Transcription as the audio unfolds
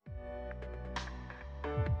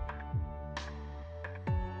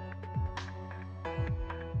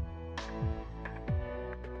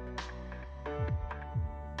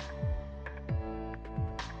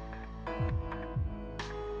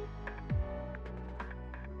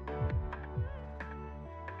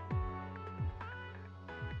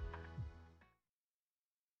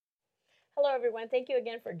everyone. Thank you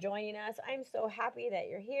again for joining us. I'm so happy that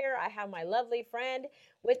you're here. I have my lovely friend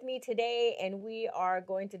with me today, and we are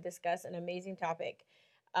going to discuss an amazing topic.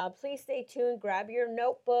 Please stay tuned. Grab your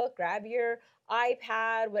notebook, grab your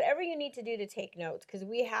iPad, whatever you need to do to take notes, because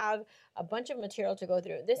we have a bunch of material to go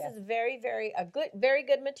through. This Yes. is very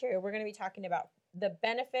good material. We're going to be talking about the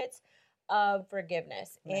benefits of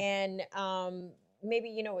forgiveness, Right. and maybe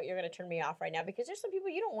you know what, you're going to turn me off right now because there's some people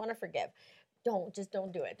you don't want to forgive. Don't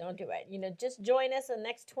do it. Don't do it. Just join us in the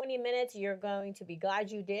next 20 minutes. You're going to be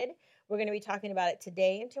glad you did. We're going to be talking about it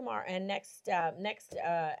today and tomorrow and next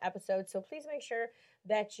episode. So please make sure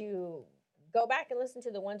that you go back and listen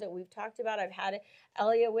to the ones that we've talked about. I've had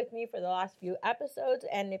Elia with me for the last few episodes,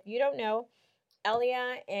 and if you don't know,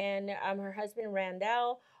 Elia and her husband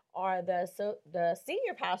Randall are the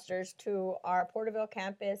senior pastors to our Porterville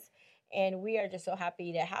campus, and we are just so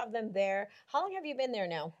happy to have them there. How long have you been there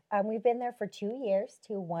now? We've been there for 2 years,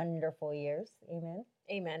 2 wonderful years. Amen.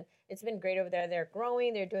 Amen. It's been great over there. They're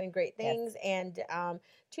growing. They're doing great Yes. things. And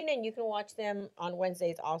tune in. You can watch them on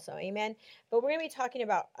Wednesdays also. Amen. But we're going to be talking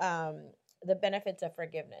about the benefits of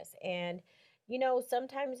forgiveness. And,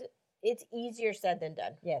 sometimes it's easier said than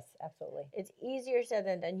done. Yes, absolutely. It's easier said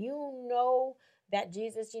than done. You know that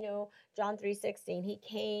Jesus, John 3:16, he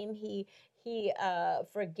came, he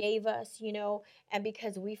forgave us, and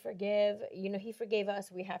because we forgive, he forgave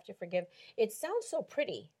us, we have to forgive. It sounds so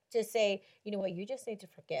pretty to say, you know what, you just need to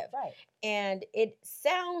forgive. Right. And it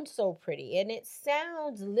sounds so pretty and it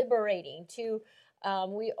sounds liberating to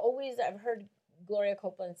I've heard Gloria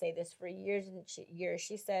Copeland say this for years and years.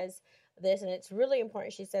 She says this, and it's really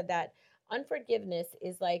important. She said that unforgiveness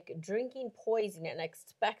is like drinking poison and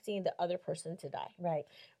expecting the other person to die. Right.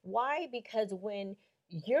 Why? Because when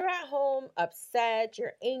you're at home upset,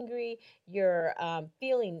 you're angry, you're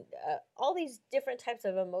feeling all these different types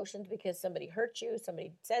of emotions because somebody hurt you,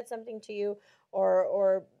 somebody said something to you,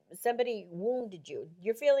 or somebody wounded you.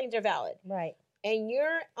 Your feelings are valid. Right. And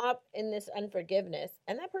you're up in this unforgiveness,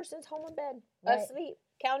 and that person's home in bed, Right. asleep,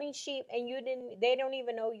 counting sheep, and they don't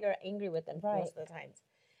even know you're angry with them Right. most of the times.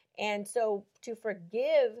 And so to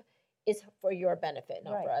forgive is for your benefit,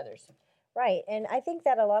 not Right. for others. Right. And I think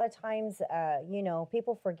that a lot of times,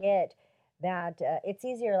 people forget that it's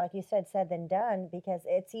easier, like you said than done, because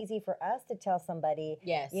it's easy for us to tell somebody,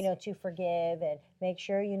 Yes. to forgive and make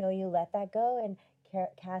sure, you let that go and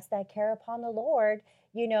cast that care upon the Lord,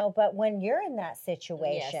 but when you're in that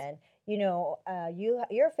situation,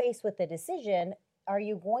 you're faced with the decision, are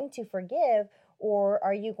you going to forgive or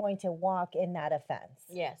are you going to walk in that offense?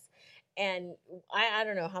 Yes. And I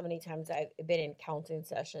don't know how many times I've been in counseling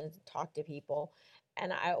sessions, talked to people,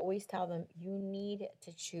 and I always tell them, you need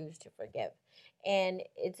to choose to forgive. And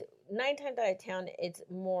it's 9 times out of 10, it's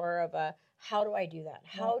more of a, how do I do that?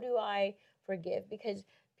 How do I forgive? Because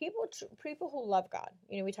people who love God,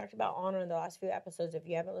 we talked about honor in the last few episodes. If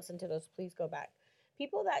you haven't listened to those, please go back.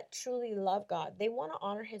 People that truly love God, they want to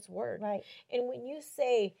honor his word. Right. And when you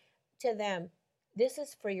say to them, this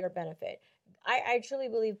is for your benefit, I truly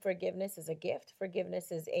believe forgiveness is a gift.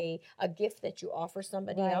 Forgiveness is a gift that you offer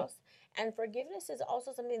somebody Right. else, and forgiveness is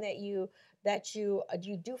also something that you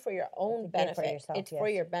do for your own It's a gift for benefit. yourself, It's for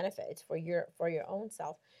yes. your benefit. It's for your own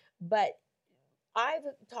self. But I've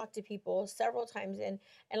talked to people several times, and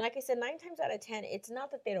like I said, 9 times out of 10, it's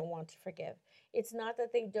not that they don't want to forgive. It's not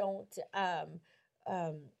that they don't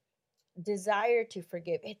um, desire to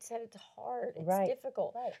forgive. It's that it's hard. It's Right.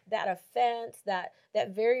 difficult. Right. That offense, that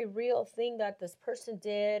very real thing that this person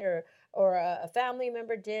did, or a family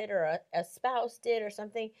member did, or a spouse did, or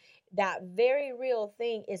something. That very real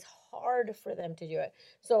thing is hard for them to do it.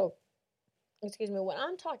 So, excuse me, when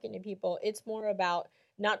I'm talking to people, it's more about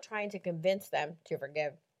not trying to convince them to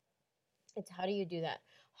forgive. It's how do you do that?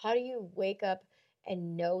 How do you wake up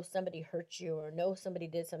and know somebody hurt you or know somebody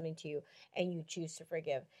did something to you and you choose to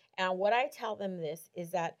forgive? And what I tell them this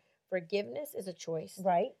is that forgiveness is a choice.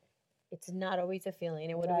 Right. It's not always a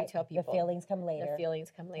feeling. And what do we Right. tell people? The feelings come later. The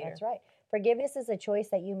feelings come later. That's right. Forgiveness is a choice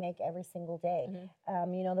that you make every single day.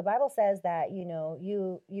 Mhm. The Bible says that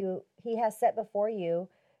He has set before you,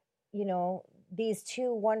 these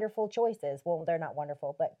two wonderful choices. Well, they're not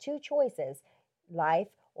wonderful, but two choices: life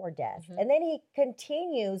or death. Mhm. And then He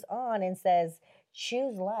continues on and says,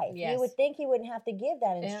 "Choose life." Yes. You would think He wouldn't have to give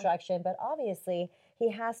that Yeah. instruction, but obviously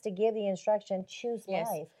He has to give the instruction: choose Yes.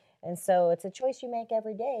 life. And so it's a choice you make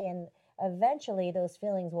every day, and eventually those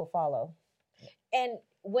feelings will follow. And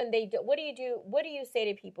when they do, what do you do? What do you say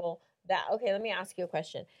to people that, okay, let me ask you a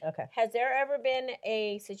question. Okay. Has there ever been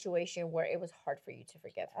a situation where it was hard for you to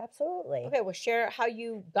forgive? Absolutely. Okay, well, share how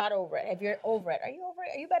you got over it. If you're over it, are you over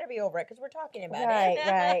it? You better be over it because we're talking about Right, it.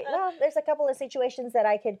 right. Well, there's a couple of situations that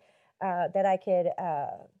I could that I could,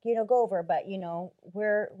 go over. But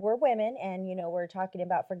we're women, and we're talking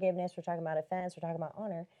about forgiveness, we're talking about offense, we're talking about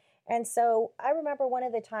honor. And so I remember one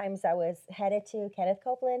of the times I was headed to Kenneth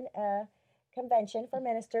Copeland convention for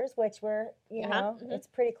ministers, which we're, it's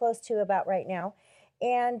pretty close to about right now.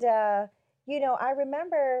 And I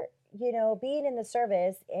remember being in the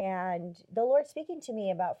service and the Lord speaking to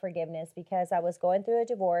me about forgiveness, because I was going through a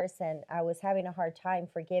divorce and I was having a hard time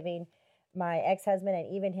forgiving my ex-husband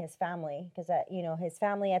and even his family, because his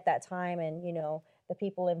family at that time, and the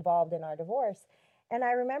people involved in our divorce. And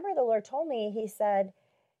I remember the Lord told me,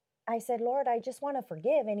 I said, Lord, I just want to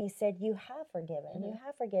forgive. And he said, you have forgiven, you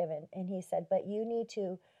have forgiven. And he said, but you need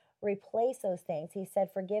to replace those things. He said,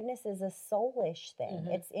 forgiveness is a soulish thing.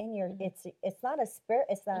 It's in your, it's not a spirit,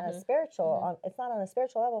 it's not a spiritual, it's not on a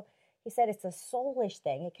spiritual level. He said, it's a soulish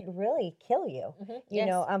thing. It could really kill you.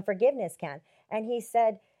 Forgiveness can. And he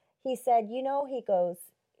said, he goes,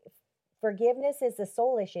 forgiveness is a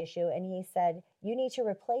soulish issue. And he said, you need to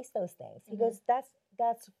replace those things. He goes,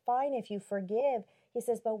 that's fine if you forgive. He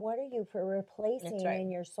says, but what are you replacing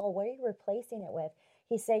in your soul? What are you replacing it with?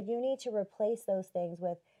 He said, you need to replace those things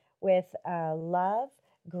with love,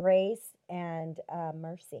 grace, and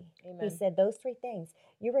mercy. Amen. He said those three things.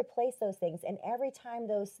 You replace those things. And every time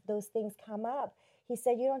those things come up, he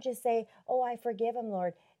said, you don't just say, oh, I forgive him,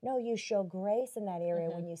 Lord. No, you show grace in that area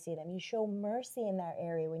when you see them. You show mercy in that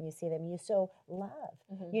area when you see them. You show love,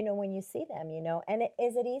 when you see them, And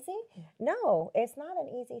is it easy? No, it's not an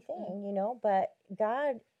easy thing, but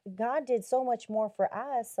God did so much more for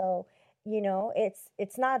us. So,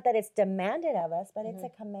 it's not that it's demanded of us, but it's a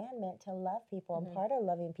commandment to love people. And part of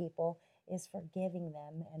loving people is forgiving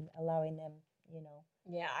them and allowing them,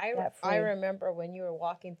 Yeah, I remember when you were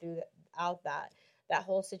walking out that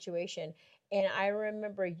whole situation. And I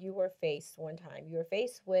remember you were faced one time. You were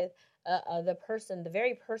faced with the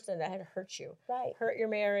very person that had hurt you, hurt your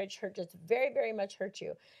marriage, just very, very much hurt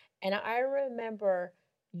you. And I remember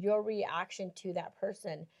your reaction to that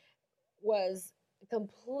person was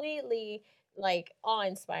completely like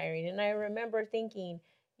awe-inspiring. And I remember thinking,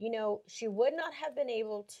 she would not have been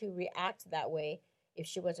able to react that way if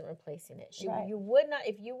she wasn't replacing it. You would not,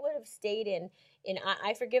 if you would have stayed in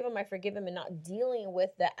I forgive him, and not dealing with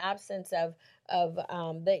the absence of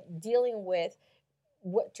the dealing with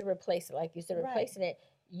what to replace it, like you said, replacing it,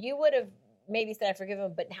 you would have maybe said I forgive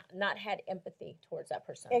him, but not had empathy towards that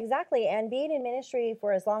person. Exactly. And being in ministry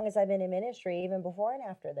for as long as I've been in ministry, even before and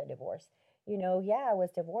after the divorce, I was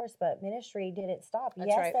divorced, but ministry didn't stop.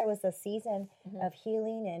 That's right. There was a season of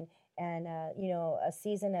healing and a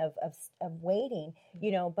season of waiting,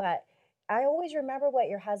 but I always remember what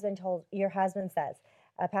your husband says,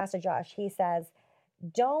 Pastor Josh. He says,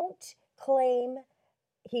 don't claim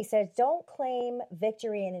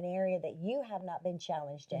victory in an area that you have not been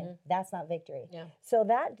challenged in. That's not victory. Yeah. So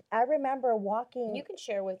that I remember walking. You can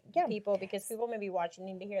share with people, because people may be watching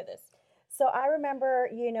need to hear this. So I remember,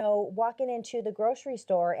 walking into the grocery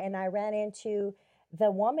store, and I ran into the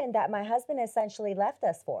woman that my husband essentially left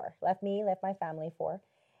my family for.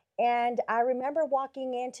 And I remember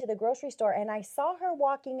walking into the grocery store, and I saw her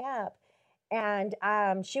walking up, and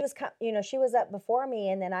she was up before me,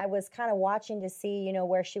 and then I was kind of watching to see,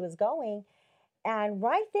 where she was going. And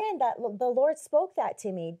right then the Lord spoke that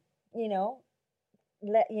to me, have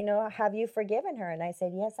you forgiven her? And I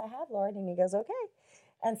said, yes, I have, Lord. And he goes, okay.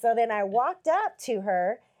 And so then I walked up to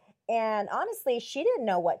her, and honestly, she didn't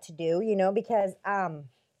know what to do, because I'm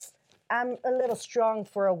a little strong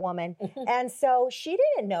for a woman. And so she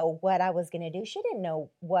didn't know what I was going to do. She didn't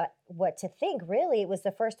know what to think, really. It was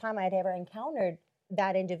the first time I'd ever encountered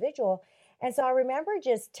that individual. And so I remember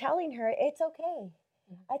just telling her, it's okay.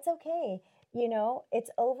 It's okay.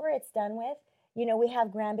 It's over. It's done with. We have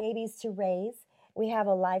grandbabies to raise. We have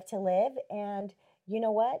a life to live. And you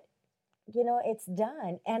know what? It's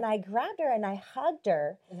done. And I grabbed her and I hugged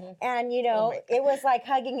her. And, it was like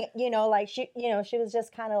hugging, like she was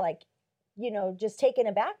just kind of like, just taken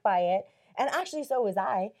aback by it. And actually, so was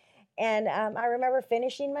I. And I remember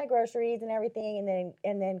finishing my groceries and everything,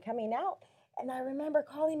 and then coming out. And I remember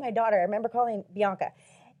calling my daughter. I remember calling Bianca.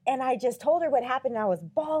 And I just told her what happened. And I was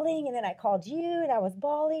bawling. And then I called you, and I was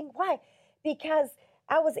bawling. Why? Because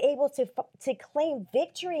I was able to claim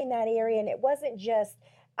victory in that area. And it wasn't just,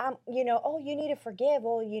 oh, you need to forgive.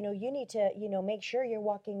 Oh, you need to, make sure you're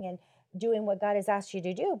walking and doing what God has asked you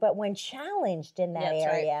to do. But when challenged in that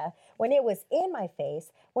area, when it was in my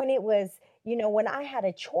face, when it was, when I had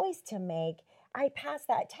a choice to make, I passed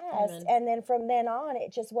that test. Amen. And then from then on,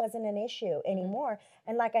 it just wasn't an issue anymore.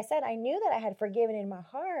 And like I said, I knew that I had forgiven in my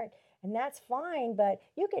heart, and that's fine. But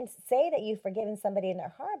you can say that you've forgiven somebody in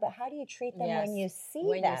their heart, but how do you treat them when you Yes. see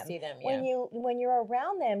When you them? see them, When yeah. you're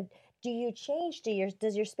around them, do you change?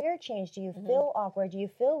 Does your spirit change? Do you Mhm. feel awkward? Do you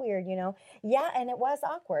feel weird? Yeah, and it was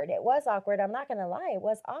awkward. It was awkward. I'm not gonna lie, it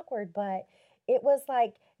was awkward, but it was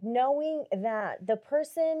like knowing that the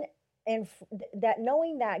person and that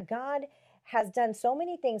knowing that God has done so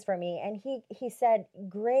many things for me, and he said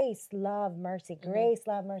grace, love, mercy, Mhm. grace,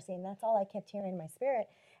 love, mercy, and that's all I kept hearing in my spirit,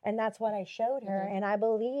 and that's what I showed her. Mhm. And I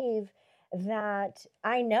believe that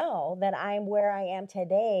I know that I'm where I am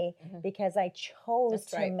today Mhm. because I chose That's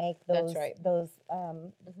to right. make That's right.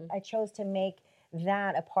 Mhm. I chose to make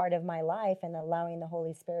that a part of my life, and allowing the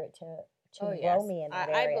Holy Spirit to Oh grow yes, me in that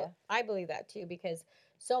area. I believe that too, because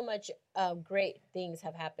so much great things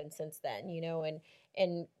have happened since then,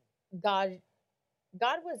 and God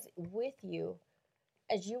God was with you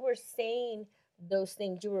as you were saying those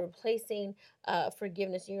things. You were replacing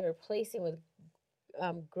forgiveness. You were replacing with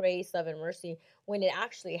grace, love, and mercy. When it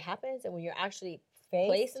actually happens, and when you're actually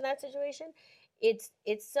placed in Faced. that situation, it's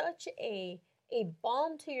such a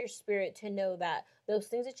balm to your spirit to know that those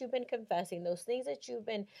things that you've been confessing, those things that you've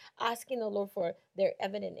been asking the Lord for, they're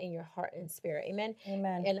evident in your heart and spirit. Amen.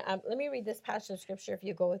 Amen. And let me read this passage of scripture, if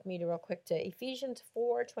you go with me to real quick, to Ephesians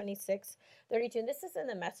 4:26-32. And this is in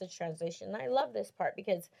the Message translation. And I love this part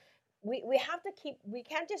because we have to keep, we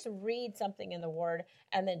can't just read something in the word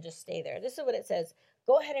and then just stay there. This is what it says.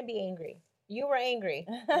 Go ahead and be angry. You were angry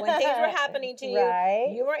when things were happening to you.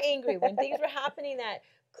 Right. You were angry when things were happening that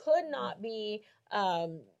could not be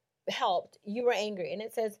helped. You were angry. And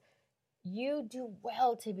it says, you do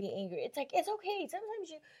well to be angry. It's like, it's okay.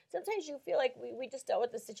 Sometimes you feel like we just dealt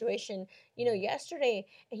with the situation, yesterday.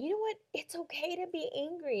 And you know what? It's okay to be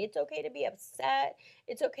angry. It's okay to be upset.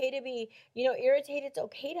 It's okay to be, irritated. It's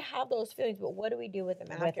okay to have those feelings. But what do we do with them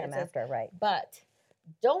With after? them It says, after, right. but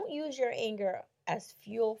don't use your anger as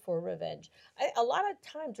fuel for revenge. A lot of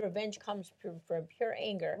times revenge comes from pure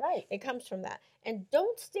anger. Right. It comes from that. And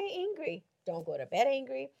don't stay angry. Don't go to bed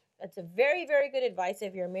angry. That's a very, very good advice.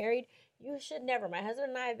 If you're married, you should never. My husband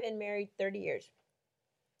and I have been married 30 years.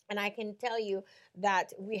 And I can tell you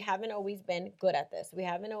that we haven't always been good at this. We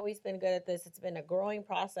haven't always been good at this. It's been a growing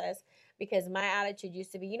process because my attitude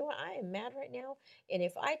used to be, you know what, I am mad right now. And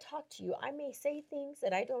if I talk to you, I may say things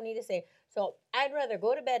that I don't need to say. So I'd rather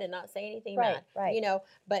go to bed and not say anything Right, mad, right.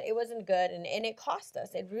 but it wasn't good. And it cost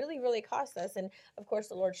us. It really, really cost us. And of course,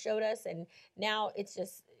 the Lord showed us. And now it's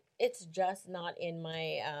just not in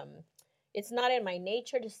my, it's not in my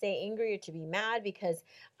nature to stay angry or to be mad because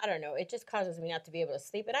I don't know, it just causes me not to be able to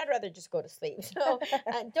sleep, and I'd rather just go to sleep. So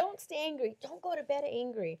don't stay angry. Don't go to bed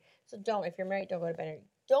angry. So don't, if you're married, don't go to bed angry.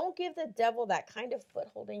 Don't give the devil that kind of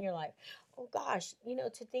foothold in your life. Oh gosh,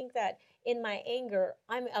 to think that in my anger,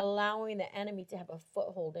 I'm allowing the enemy to have a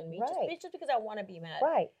foothold in me Right. just because I want to be mad.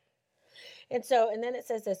 Right. And then it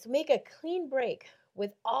says this, make a clean break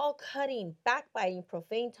with all cutting, backbiting,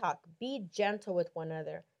 profane talk. Be gentle with one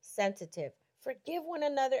another, sensitive. Forgive one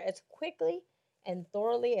another as quickly and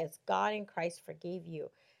thoroughly as God in Christ forgave you.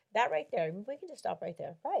 That right there, we can just stop right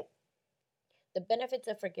there. Right. The benefits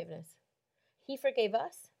of forgiveness. He forgave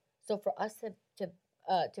us, so for us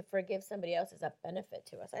to forgive somebody else is a benefit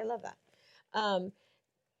to us. I love that. Um,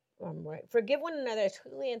 right. Forgive one another as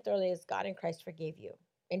quickly and thoroughly as God in Christ forgave you.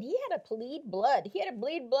 And he had to bleed blood. He had to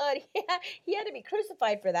bleed blood. He had to be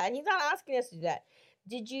crucified for that. And he's not asking us to do that.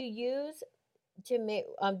 Did you use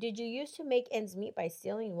to make ends meet by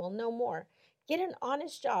stealing? Well, no more. Get an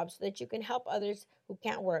honest job so that you can help others who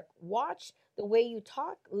can't work. Watch the way you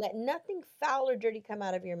talk. Let nothing foul or dirty come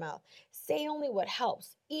out of your mouth. Say only what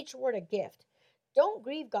helps. Each word a gift. Don't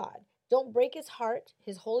grieve God. Don't break his heart,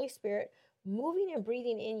 his Holy Spirit, moving and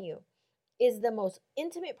breathing in you is the most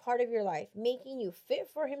intimate part of your life, making you fit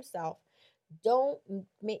for himself. Don't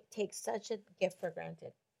take such a gift for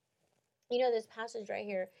granted. This passage right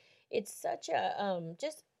here, it's such a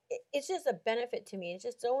it's just a benefit to me. It's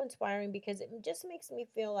just so inspiring because it just makes me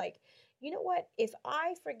feel like, you know what, if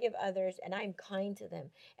I forgive others and I'm kind to them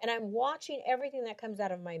and I'm watching everything that comes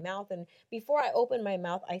out of my mouth, and before I open my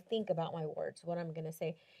mouth I think about my words, what I'm going to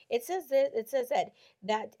say. It says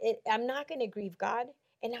that I'm not going to grieve God,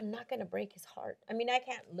 and I'm not going to break his heart. I mean, I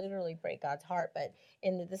can't literally break God's heart, but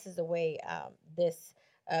this is the way this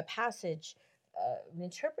passage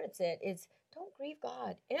interprets it, is don't grieve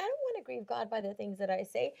God. And I don't want to grieve God by the things that I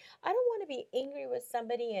say. I don't want to be angry with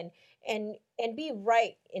somebody and be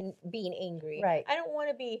right in being angry. Right. I don't want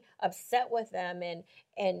to be upset with them, and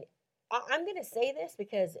I'm going to say this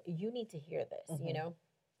because you need to hear this, Mhm.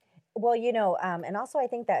 Well, and also I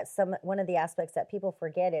think that one of the aspects that people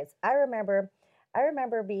forget is I remember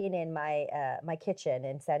being in my kitchen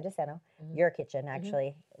in San Jacinto, Mhm. your kitchen Mhm.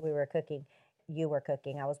 actually. We were cooking, you were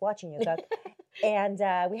cooking. I was watching you cook, and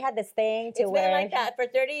we had this thing to It's been where like that for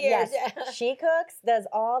 30 years. yes, she cooks, does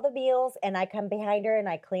all the meals, and I come behind her and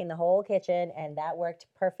I clean the whole kitchen, and that worked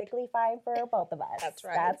perfectly fine for both of us. That's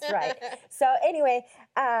right. That's right. So anyway,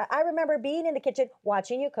 I remember being in the kitchen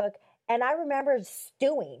watching you cook, and I remember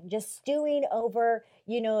just stewing over,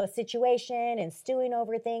 a situation and stewing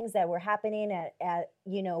over things that were happening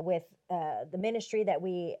with the ministry that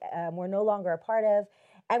we were no longer a part of,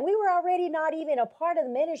 and we were already not even a part of the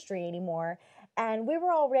ministry anymore, and we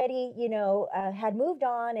were already had moved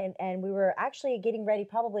on, and we were actually getting ready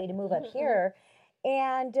probably to move up Mhm, mhm. here.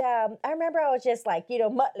 And I remember I was just like,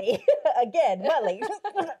 Muttley, again, Muttley.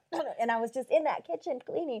 And I was just in that kitchen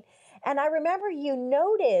cleaning. And I remember you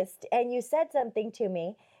noticed and you said something to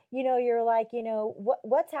me. You're like,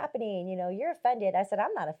 what's happening? You're offended. I said,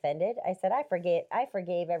 I'm not offended. I said, I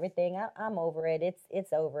forgave everything. I'm over it.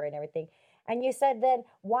 It's over and everything. And you said, then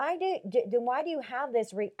why do you have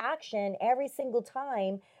this reaction every single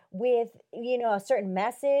time with a certain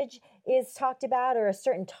message is talked about, or a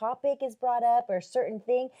certain topic is brought up, or a certain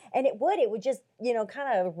thing, and it would just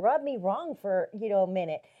kind of rub me wrong for a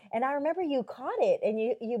minute. And I remember you caught it and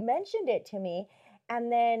you mentioned it to me.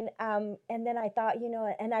 And then I thought,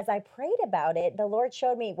 and as I prayed about it, the Lord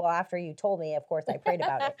showed me, well, after you told me, of course I prayed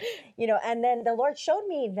about it, and then the Lord showed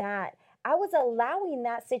me that I was allowing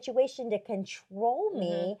that situation to control Mhm.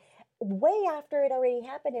 me way after it already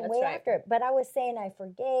happened, and That's way right. after it. But I was saying I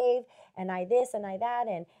forgave, and I this and I that,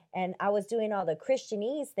 and I was doing all the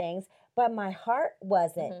Christianese things, but my heart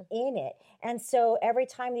wasn't Mhm, in it. And so every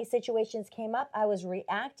time these situations came up, I was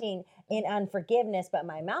reacting in mhm, unforgiveness, but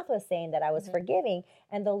my mouth was saying that I was mhm, forgiving.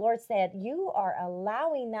 And the Lord said, you are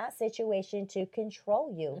allowing that situation to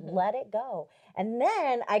control you. mhm. Let it go. And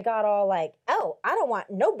then I got all like, oh, I don't want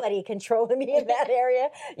nobody controlling me in that area,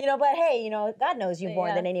 but hey, God knows you more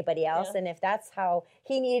Yeah. than anybody else. Yeah. And if that's how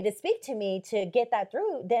he needed to speak to me to get that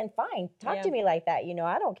through, then fine, talk Yeah. to me like that.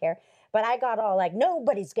 I don't care. But I got all like,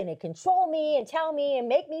 nobody's going to control me and tell me and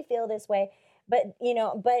make me feel this way. But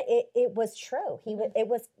it was true. Mhm, It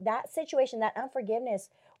was that situation, that unforgiveness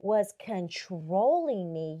was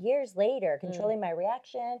controlling me years later, mm, controlling my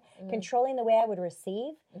reaction, mhm, controlling the way I would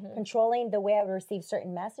receive, mhm. controlling the way I would receive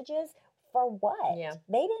certain messages. For what? Yeah.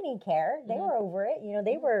 They didn't care. They Mhm, were over it.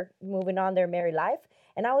 They mhm, were moving on their merry life.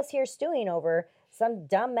 And I was here stewing over some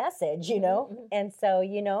dumb message, mhm, mhm. And so,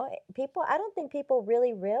 I don't think people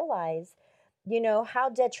really realize, how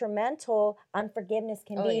detrimental unforgiveness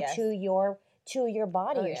can Oh, be yes. to your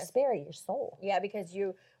body, Oh, your yes. spirit, your soul. Yeah, because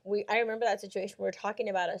I remember that situation. We were talking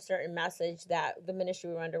about a certain message that the ministry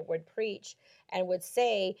we were under would preach and would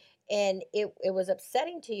say, and it was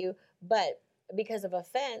upsetting to you, but because of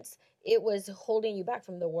offense, it was holding you back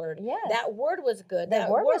from the word. Yes. That word was good. The That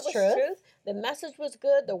word word was was truth. truth. The message was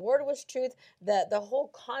good. The word was truth. The whole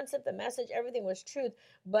concept, the message, everything was truth.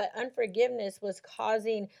 But unforgiveness was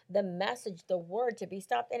causing the message, the word to be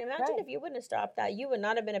stopped. And imagine Right. if you wouldn't have stopped that, you would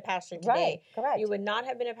not have been a pastor Right. today. You Correct. would not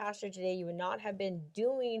have been a pastor today. You would not have been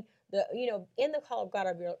doing in the call of God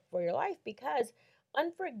for your life, because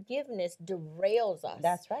unforgiveness derails us.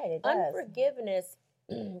 That's right. It does. Unforgiveness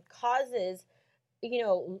causes,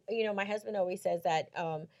 my husband always says that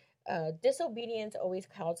disobedience always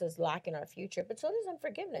causes lack in our future, but so does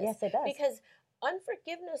unforgiveness, Yes, it does. because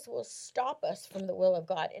unforgiveness will stop us from the will of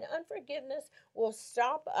God, and unforgiveness will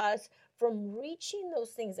stop us from reaching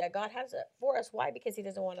those things that God has for us. Why? Because He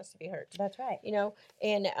doesn't want us to be hurt. That's right.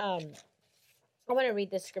 And I want to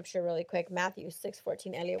read this scripture really quick. Matthew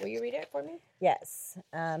 6:14. Elliot, will you read it for me? Yes.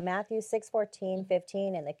 Matthew 6:14,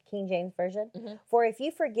 15 in the King James Version. Mm-hmm. For if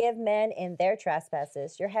you forgive men in their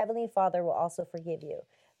trespasses, your heavenly Father will also forgive you.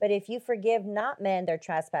 But if you forgive not men their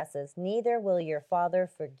trespasses, neither will your Father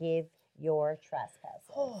forgive your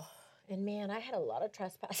trespasses. Oh, and man, I had a lot of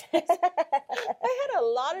trespasses. I had a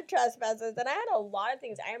lot of trespasses, and I had a lot of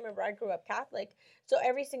things. I remember I grew up Catholic, so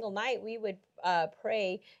every single night we would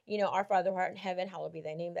pray, Our Father who art in heaven, hallowed be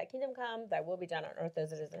thy name, thy kingdom come, thy will be done on earth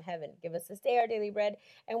as it is in heaven. Give us this day our daily bread.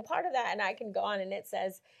 And part of that, and I can go on, and it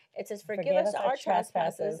says, forgive us our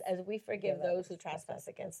trespasses as we forgive those who trespass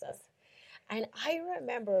against us. And I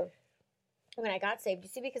remember when I got saved, you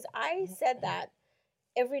see, because I said that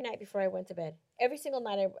every night before I went to bed. Every single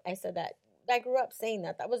night I said that. I grew up saying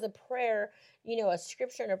that. That was a prayer, a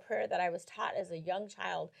scripture and a prayer that I was taught as a young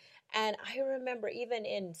child. And I remember even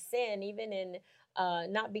in sin, even in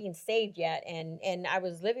not being saved yet, and I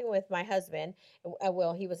was living with my husband.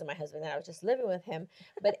 Well, he wasn't my husband, and I was just living with him.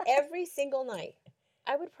 But every single night,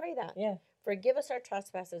 I would pray that. Yeah. Forgive us our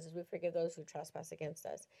trespasses as we forgive those who trespass against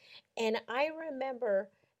us. And I remember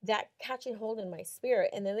that catching hold in my spirit.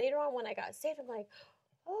 And then later on when I got saved, I'm like,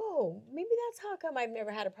 oh, maybe that's how come I've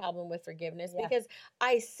never had a problem with forgiveness, Yeah. because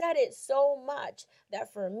I said it so much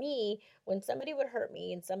that for me, when somebody would hurt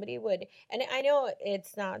me and somebody would, and I know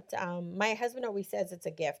it's not, my husband always says it's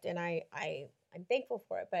a gift, and I'm thankful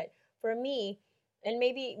for it. But for me, and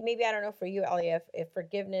maybe I don't know for you, Ellie, if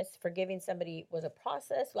forgiving somebody was a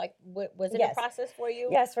process, like was it a Yes. process for you?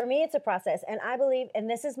 Yes, for me it's a process, and I believe, and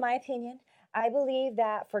this is my opinion, I believe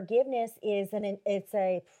that forgiveness is it's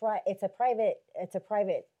a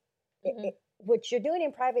private Mhm. what you're doing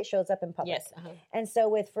in private shows up in public. Yes. Uh-huh. And so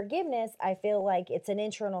with forgiveness, I feel like it's an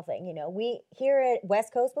internal thing. You know, we here at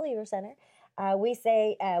West Coast Believer Center, we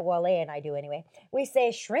say, well, Leah and I do anyway, we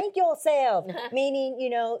say shrink yourself, meaning, you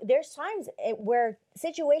know, there's times where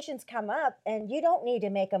situations come up and you don't need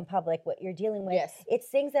to make them public what you're dealing with. Yes. It's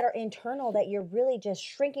things that are internal that you're really just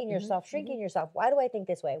shrinking yourself. Why do I think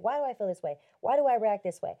this way? Why do I feel this way? Why do I react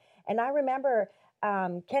this way? And I remember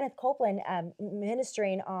Kenneth Copeland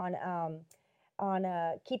ministering on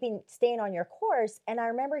staying on your course. And I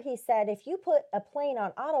remember he said, if you put a plane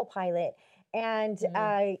on autopilot and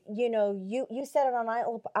you know, you set it on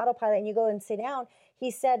autopilot and you go and sit down,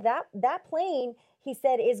 he said that plane, he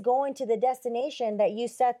said, is going to the destination that you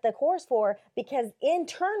set the course for, because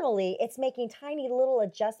internally it's making tiny little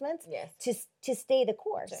adjustments to stay the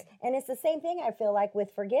course. Right. And it's the same thing I feel like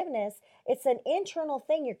with forgiveness. It's an internal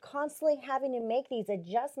thing. You're constantly having to make these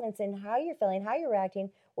adjustments in how you're feeling, how you're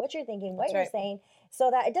reacting, what you're thinking, what you're saying,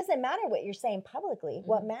 so that it doesn't matter what you're saying publicly.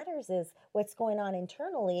 What matters is what's going on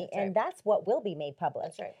internally, and that's what will be made public.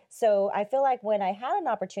 That's right. So I feel like when I had an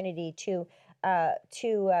opportunity to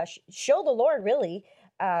show the Lord, really,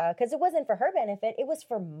 because it wasn't for her benefit, it was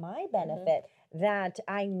for my benefit, that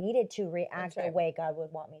I needed to react the way God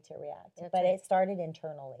would want me to react. But it started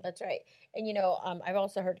internally. That's right. And you know, I've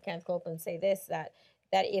also heard Kenneth Copeland say this, that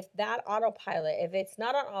if that autopilot, if it's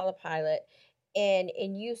not on autopilot, and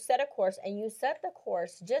you set a course and you set the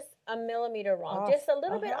course just a millimeter wrong, just a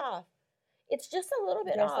little bit off. It's just a little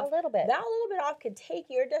bit off. Just a little bit. That little bit off could take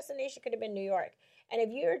your destination, could have been New York. And if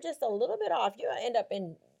you're just a little bit off, you'll end up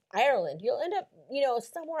in Ireland. You'll end up, you know,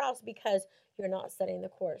 somewhere else because you're not setting the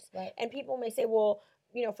course. Right. And people may say, well,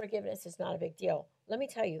 you know, forgiveness is not a big deal. Let me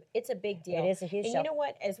tell you, it's a big deal. It is a huge deal. And you know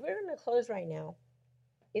what? As we're going to close right now,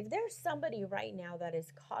 if there's somebody right now that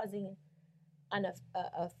is causing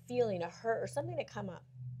a feeling, a hurt, or something to come up,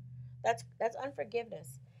 that's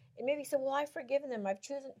unforgiveness. And maybe you say, well, I've forgiven them. I've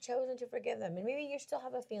chosen to forgive them. And maybe you still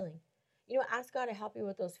have a feeling. You know, ask God to help you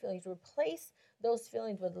with those feelings. Replace those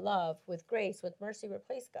feelings with love, with grace, with mercy.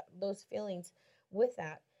 Replace those feelings with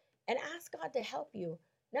that. And ask God to help you.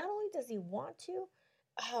 Not only does he want to,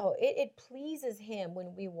 it pleases him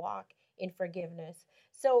when we walk in forgiveness.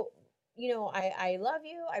 So, you know, I love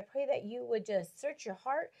you. I pray that you would just search your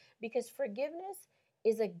heart, because forgiveness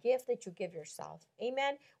is a gift that you give yourself.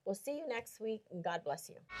 Amen. We'll see you next week, and God bless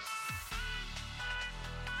you.